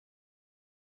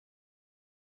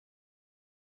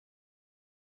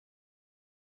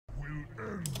The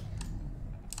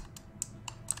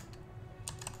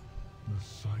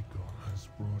cycle has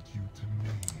brought you to me.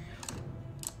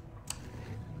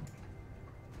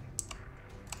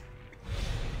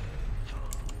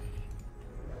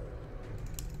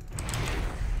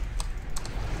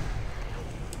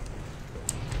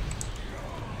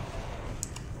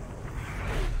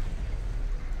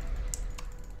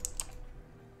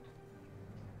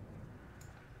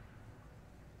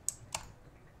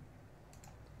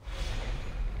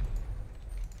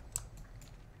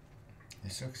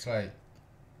 This looks like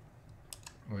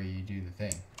where you do the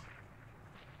thing.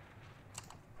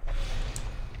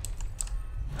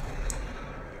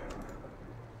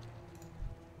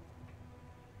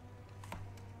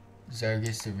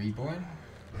 Zargox the Reborn?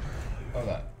 Hold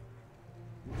on.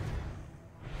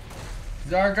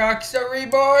 Zargox the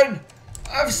Reborn!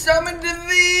 I've summoned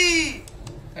thee!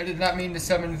 I did not mean to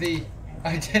summon thee.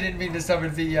 I didn't mean to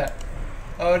summon thee yet.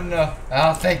 Oh no.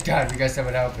 Oh, thank God we got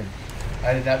someone helping.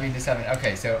 I did not mean to summon.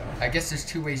 Okay, so I guess there's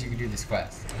two ways you can do this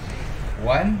quest.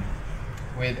 One,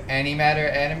 with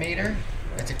Animator Animator.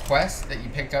 It's a quest that you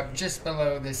picked up just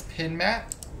below this pin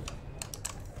map.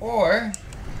 Or,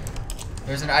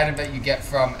 there's an item that you get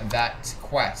from that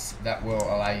quest that will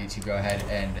allow you to go ahead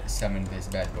and summon this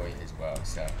bad boy as well.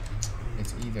 So,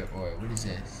 it's either or. What is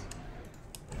this?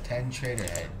 10 trader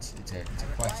heads. It's a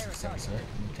quest of some sort.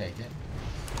 We'll take it.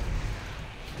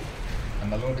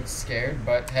 I'm a little bit scared,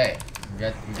 but hey, we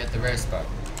get the rare spot.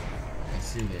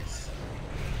 Let's do this.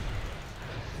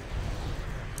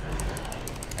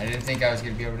 I didn't think I was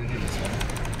going to be able to do this one.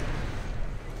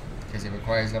 Because it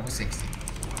requires level 60.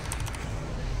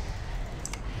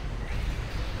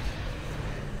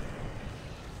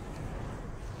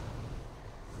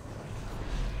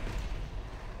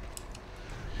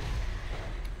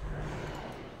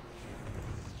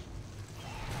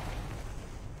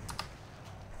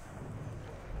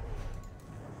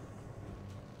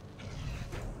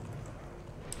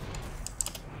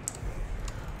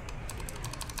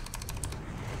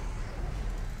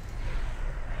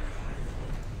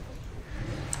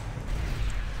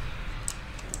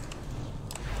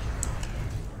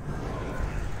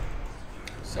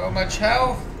 So much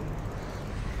health.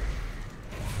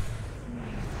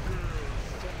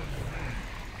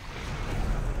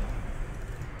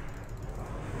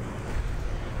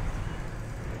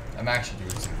 I'm actually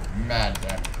doing some mad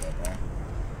damage right now.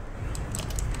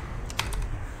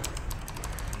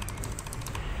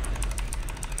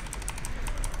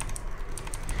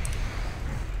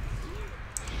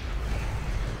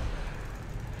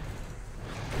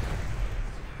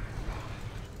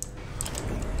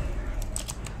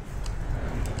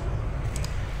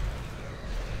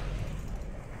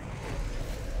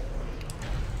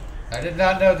 I did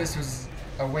not know this was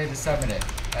a way to summon it.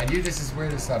 I knew this is where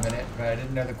to summon it, but I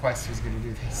didn't know the quest was going to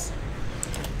do this.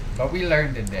 But we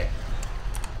learned today.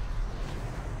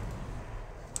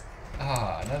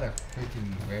 Ah, another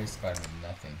freaking rare spot with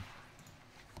nothing.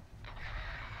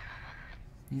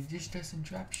 He just doesn't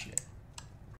drop shit.